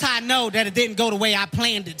 that's how I know that it didn't go the way I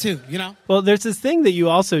planned it to, you know? Well, there's this thing that you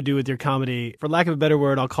also do with your comedy. For lack of a better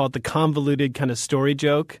word, I'll call it the convoluted kind of story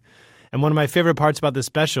joke. And one of my favorite parts about this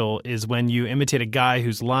special is when you imitate a guy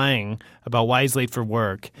who's lying about why he's late for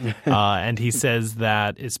work. And he says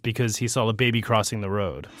that it's because he saw a baby crossing the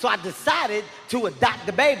road. So I decided to adopt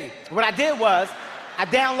the baby. What I did was I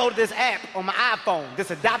downloaded this app on my iPhone,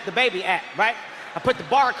 this Adopt the Baby app, right? I put the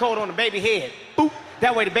barcode on the baby head. Boop.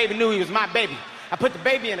 That way the baby knew he was my baby. I put the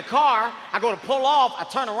baby in the car. I go to pull off. I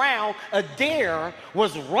turn around. A deer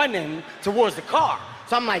was running towards the car.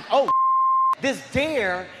 So I'm like, oh, this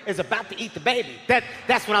deer is about to eat the baby.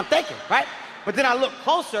 That's what I'm thinking, right? But then I look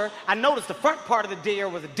closer. I noticed the front part of the deer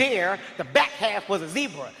was a deer. The back half was a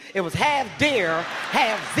zebra. It was half deer,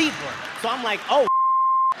 half zebra. So I'm like, oh,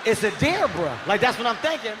 it's a deer, bro. Like, that's what I'm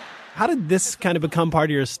thinking. How did this kind of become part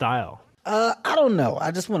of your style? I don't know.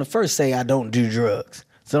 I just want to first say I don't do drugs.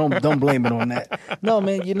 So don't blame it on that. No,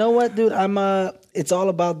 man, you know what, dude? It's all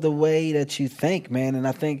about the way that you think, man. And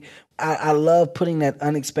I think I love putting that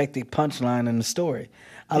unexpected punchline in the story.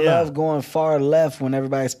 I love going far left when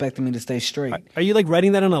everybody expected me to stay straight. Are you like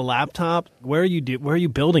writing that on a laptop? Where are you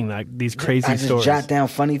building these crazy stories? I just jot down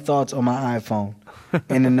funny thoughts on my iPhone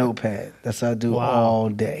in a notepad. That's what I do all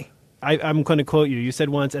day. I'm going to quote you. You said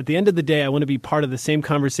once, at the end of the day, I want to be part of the same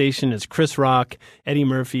conversation as Chris Rock, Eddie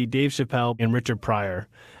Murphy, Dave Chappelle, and Richard Pryor.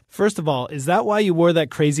 First of all, is that why you wore that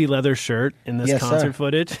crazy leather shirt in this concert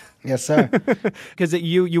footage? Yes, sir. Because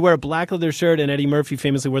you wear a black leather shirt, and Eddie Murphy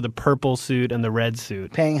famously wore the purple suit and the red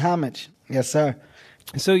suit. Paying homage. Yes, sir.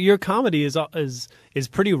 So your comedy is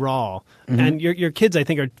pretty raw, and your kids, I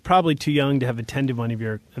think, are probably too young to have attended one of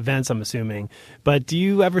your events, I'm assuming. But do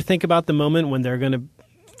you ever think about the moment when they're going to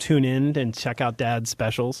tune in and check out Dad's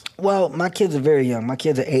specials? Well, my kids are very young. My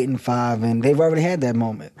kids are 8 and 5, and they've already had that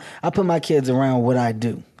moment. I put my kids around what I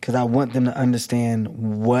do because I want them to understand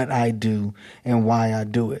what I do and why I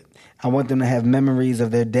do it. I want them to have memories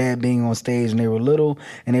of their dad being on stage when they were little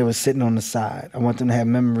and they were sitting on the side. I want them to have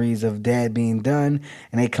memories of dad being done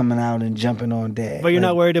and they coming out and jumping on dad. But you're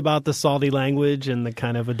not worried about the salty language and the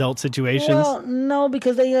kind of adult situations? Well, no,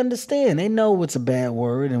 because they understand. They know what's a bad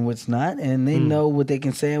word and what's not, and they know what they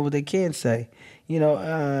can say and what they can't say.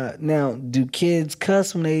 Now, do kids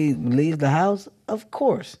cuss when they leave the house? Of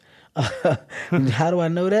course. How do I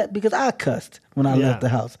know that? Because I cussed when I left the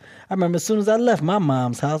house. I remember as soon as I left my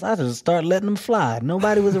mom's house, I just started letting them fly.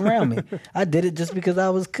 Nobody was around me. I did it just because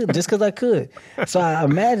I could. So I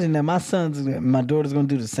imagine that my daughter's going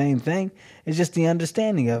to do the same thing. It's just the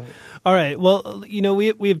understanding of it. All right. Well,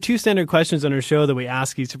 we have two standard questions on our show that we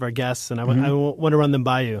ask each of our guests, and I want to run them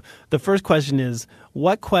by you. The first question is,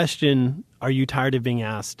 what question are you tired of being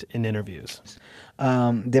asked in interviews?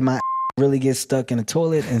 Did my really get stuck in the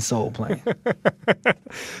toilet in Soul Plane?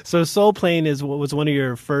 So Soul Plane was one of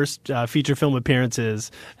your first feature film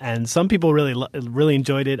appearances, and some people really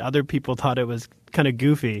enjoyed it. Other people thought it was kind of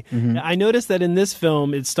goofy. I noticed that in this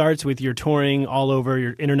film, it starts with you're touring all over,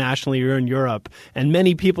 you're internationally, you're in Europe, and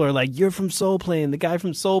many people are like, "You're from Soul Plane, the guy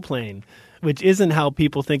from Soul Plane," which isn't how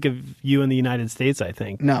people think of you in the United States, I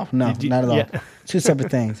think. No, not at all. Yeah. Two separate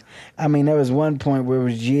things. I mean, there was one point where it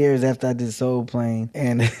was years after I did Soul Plane,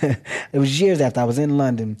 and it was years after I was in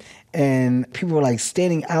London, and people were like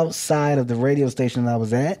standing outside of the radio station that I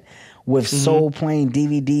was at with Soul Plane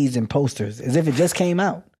DVDs and posters, as if it just came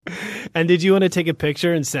out. And did you want to take a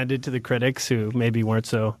picture and send it to the critics who maybe weren't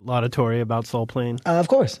so laudatory about Soul Plane? Of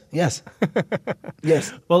course, yes.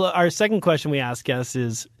 Yes. Well, our second question we ask guests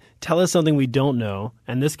is, tell us something we don't know,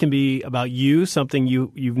 and this can be about you, something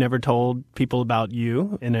you've never told people about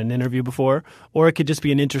you in an interview before, or it could just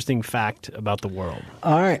be an interesting fact about the world.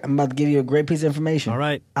 All right, I'm about to give you a great piece of information. All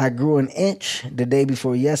right. I grew an inch the day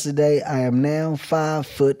before yesterday. I am now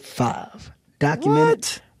 5'5". Document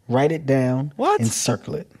it, write it down, and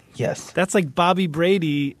circle it. Yes. That's like Bobby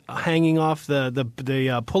Brady hanging off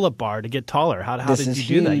the pull-up bar to get taller. How did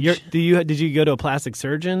you do that? Did you go to a plastic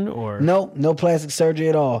surgeon or? No plastic surgery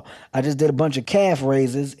at all. I just did a bunch of calf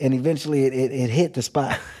raises, and eventually it hit the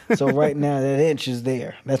spot. So right now that inch is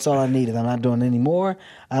there. That's all I needed. I'm not doing any more.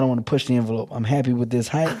 I don't want to push the envelope. I'm happy with this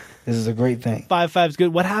height. This is a great thing. 5'5" is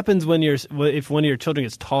good. What happens if one of your children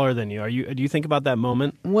gets taller than you? Do you think about that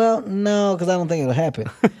moment? Well, no, because I don't think it'll happen.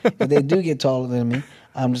 If they do get taller than me,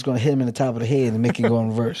 I'm just going to hit him in the top of the head and make it go in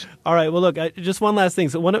reverse. All right. Well, look, just one last thing.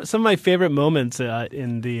 So some of my favorite moments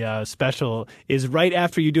in the special is right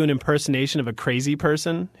after you do an impersonation of a crazy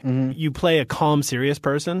person. You play a calm, serious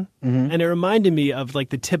person. And it reminded me of like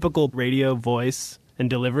the typical radio voice and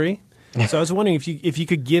delivery. So I was wondering if you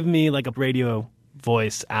could give me like a radio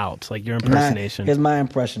voice out, like your impersonation. Here's my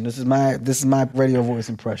impression. This is my radio voice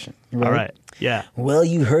impression. You ready? All right. Yeah. Well,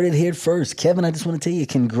 you heard it here first. Kevin, I just want to tell you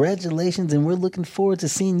congratulations, and we're looking forward to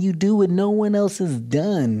seeing you do what no one else has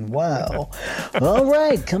done. Wow. All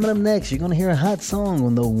right, coming up next, you're going to hear a hot song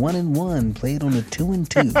on the 1 and 1 played on the 2 and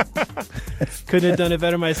 2. Couldn't have done it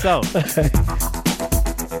better myself.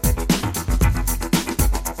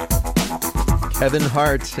 Kevin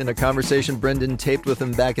Hart, in a conversation Brendan taped with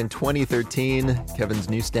him back in 2013. Kevin's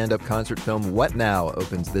new stand-up concert film, What Now?,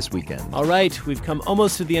 opens this weekend. All right, we've come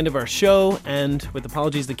almost to the end of our show, and with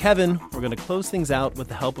apologies to Kevin, we're going to close things out with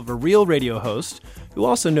the help of a real radio host who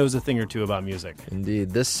also knows a thing or two about music. Indeed.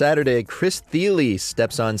 This Saturday, Chris Thile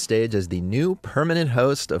steps on stage as the new permanent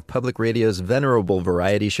host of public radio's venerable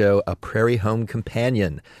variety show, A Prairie Home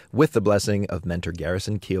Companion, with the blessing of mentor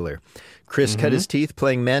Garrison Keillor. Chris cut his teeth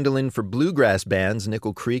playing mandolin for bluegrass bands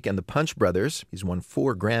Nickel Creek and the Punch Brothers. He's won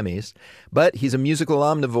 4 Grammys. But he's a musical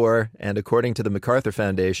omnivore and, according to the MacArthur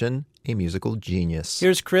Foundation, a musical genius.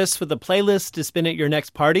 Here's Chris with a playlist to spin at your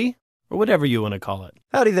next party, or whatever you want to call it.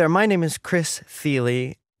 Howdy there, my name is Chris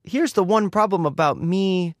Thile. Here's the one problem about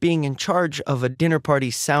me being in charge of a dinner party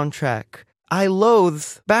soundtrack. I loathe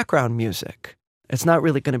background music. It's not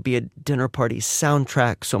really going to be a dinner party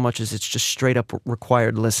soundtrack so much as it's just straight up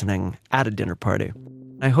required listening at a dinner party.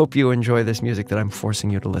 I hope you enjoy this music that I'm forcing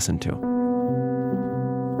you to listen to.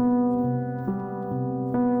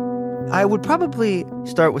 I would probably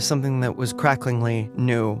start with something that was cracklingly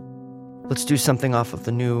new. Let's do something off of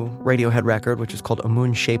the new Radiohead record, which is called A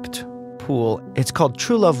Moon-Shaped Pool. It's called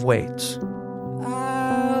True Love Waits.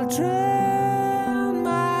 I'll train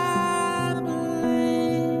my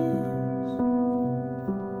beliefs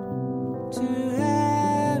to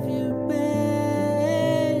have you, baby.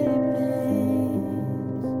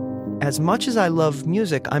 As much as I love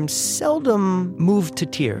music, I'm seldom moved to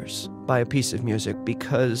tears by a piece of music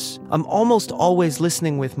because I'm almost always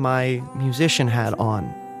listening with my musician hat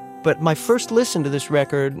on. But my first listen to this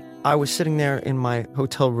record, I was sitting there in my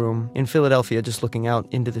hotel room in Philadelphia, just looking out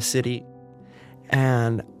into the city.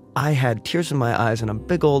 And I had tears in my eyes and a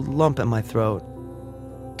big old lump in my throat.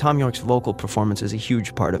 Thom Yorke's vocal performance is a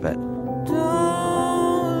huge part of it.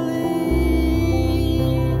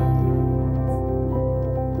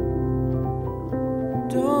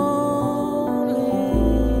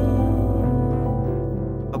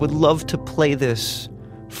 I would love to play this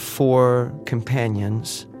for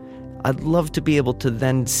companions. I'd love to be able to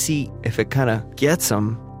then see if it kind of gets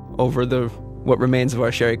them over what remains of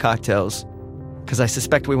our sherry cocktails, because I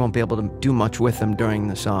suspect we won't be able to do much with them during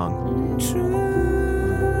the song.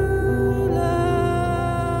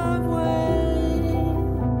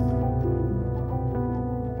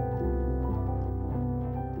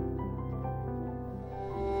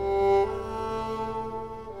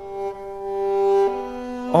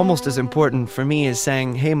 Almost as important for me as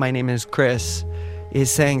saying, hey, my name is Chris, is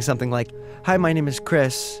saying something like, hi, my name is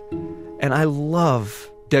Chris, and I love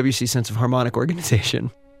Debussy's sense of harmonic organization,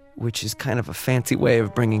 which is kind of a fancy way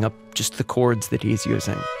of bringing up just the chords that he's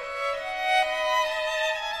using.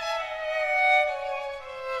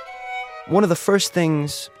 One of the first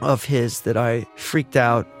things of his that I freaked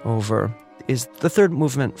out over is the third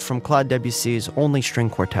movement from Claude Debussy's Only String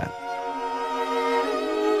Quartet.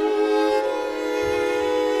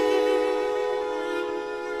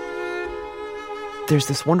 There's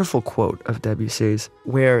this wonderful quote of Debussy's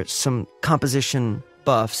where some composition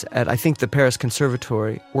buffs at, I think, the Paris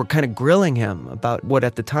Conservatory were kind of grilling him about what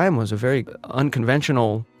at the time was a very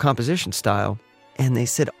unconventional composition style. And they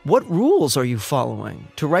said, what rules are you following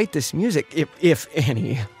to write this music, if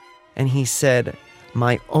any? And he said,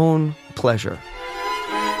 my own pleasure.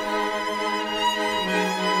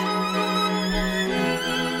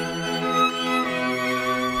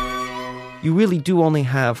 You really do only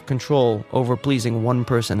have control over pleasing one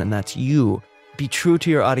person, and that's you. Be true to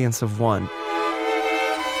your audience of one.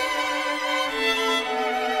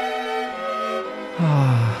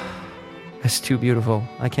 That's too beautiful.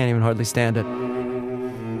 I can't even hardly stand it.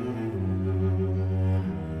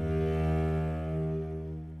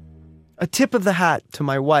 A tip of the hat to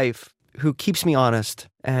my wife, who keeps me honest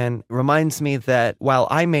and reminds me that while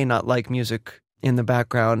I may not like music in the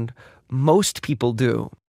background, most people do.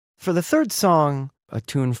 For the third song, a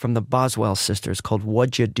tune from the Boswell sisters called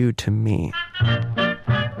What'd You Do to Me.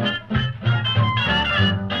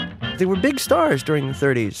 They were big stars during the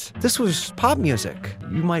 30s. This was pop music.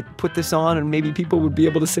 You might put this on and maybe people would be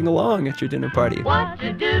able to sing along at your dinner party. What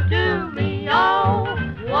did you do to me? Oh,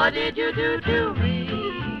 what did you do to me?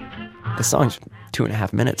 The song's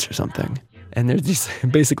 2.5 minutes or something. And there's these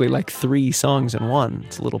basically like 3 songs in one.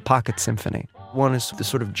 It's a little pocket symphony. One is the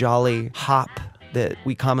sort of jolly hop that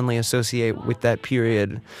we commonly associate with that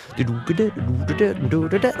period. It's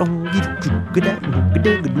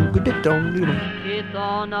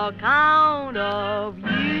on account of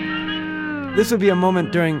you. This would be a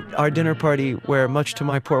moment during our dinner party where, much to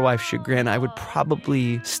my poor wife's chagrin, I would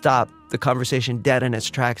probably stop the conversation dead in its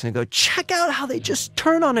tracks and go, check out how they just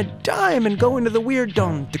turn on a dime and go into the weird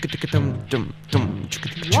dum.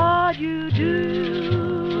 What you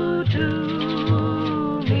do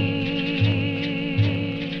to me.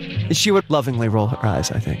 She would lovingly roll her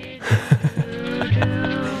eyes, I think.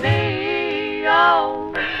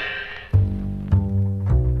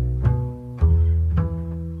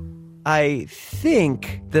 I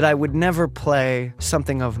think that I would never play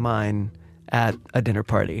something of mine at a dinner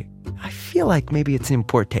party. I feel like maybe it's in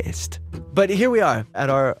poor taste. But here we are at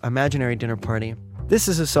our imaginary dinner party. This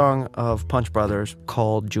is a song of Punch Brothers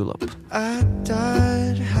called Julep. I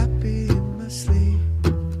died happy in my sleep.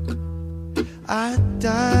 I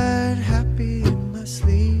died happy in my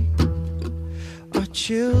sleep. Our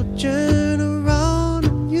children around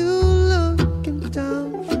and you looking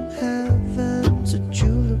down from heaven's a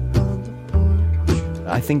julep on the porch.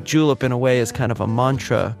 I think julep in a way is kind of a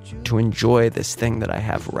mantra to enjoy this thing that I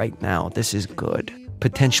have right now. This is good.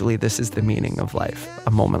 Potentially this is the meaning of life.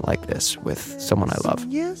 A moment like this with someone I love.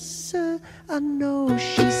 Yes, sir, I know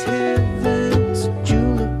she's heaven's a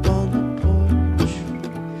julep on the porch.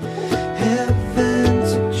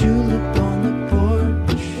 Heaven's a julep on the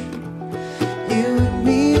porch. You and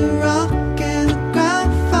me rocking the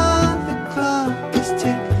grandfather clock is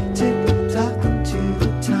tick, tick, talking to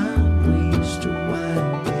the time we used to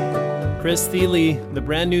wind it. Chris Thile, the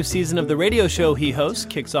brand new season of the radio show he hosts,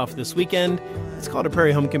 kicks off this weekend. It's called a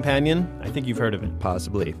Prairie Home Companion. I think you've heard of it.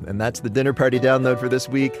 Possibly. And that's the Dinner Party download for this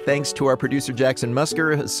week. Thanks to our producer, Jackson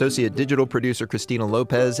Musker, associate digital producer, Christina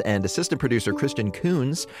Lopez, and assistant producer, Christian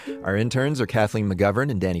Coons. Our interns are Kathleen McGovern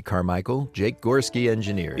and Danny Carmichael. Jake Gorski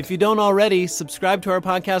engineered. If you don't already, subscribe to our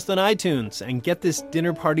podcast on iTunes and get this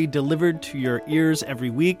Dinner Party delivered to your ears every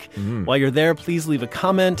week. While you're there, please leave a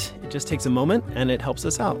comment. It just takes a moment, and it helps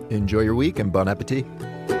us out. Enjoy your week, and bon appetit.